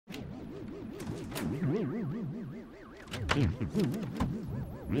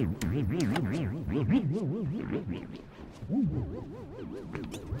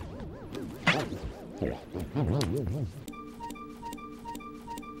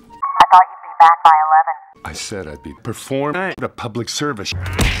thought you'd be back by 11. I said I'd be performing a public service.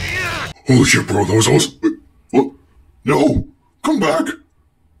 Holy shit, bro, that was awesome. What? No! Come back!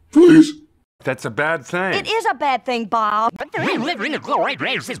 Please! That's a bad thing. It is a bad thing, Bob. But the living in glory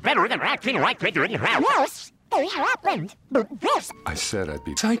race is better than acting like Victor in your house. Yes, it happened. But this... I said I'd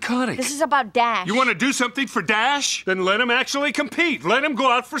be psychotic. This is about Dash. You want to do something for Dash? Then let him actually compete. Let him go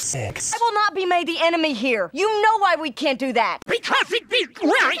out for sex. I will not be made the enemy here. You know why we can't do that. Because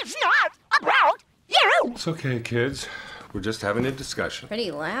it's not about you! It's okay, kids. We're just having a discussion. Pretty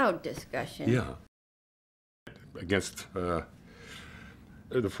loud discussion. Yeah. Against,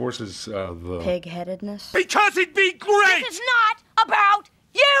 the forces of, Pig-headedness. Because it'd be great! This is not about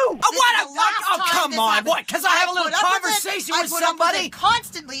you! Oh, come on, what? Because I have a little conversation with somebody?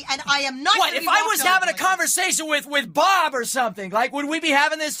 Constantly, and I am not. What, if I was having a conversation with Bob or something, like, would we be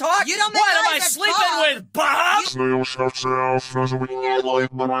having this talk? You don't make What, am I eyes at sleeping Bob. with Bob?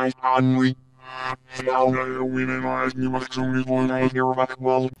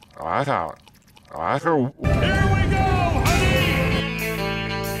 I thought. Here we go, honey!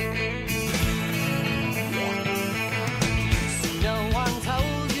 No one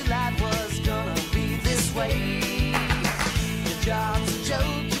told you life was gonna be this way. Your job's a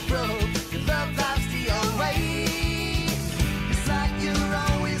joke, you broke. Your love life's the old way. It's like you're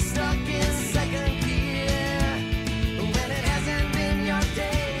always stuck in second gear. When it hasn't been your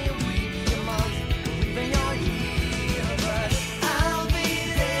day, your week, your month, or even your year. But I'll be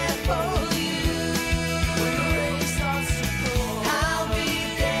there for you when the rain starts to pour. I'll be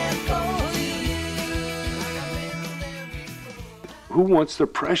there for you like I've been there before. Who wants the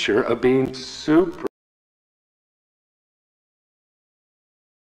pressure of being super?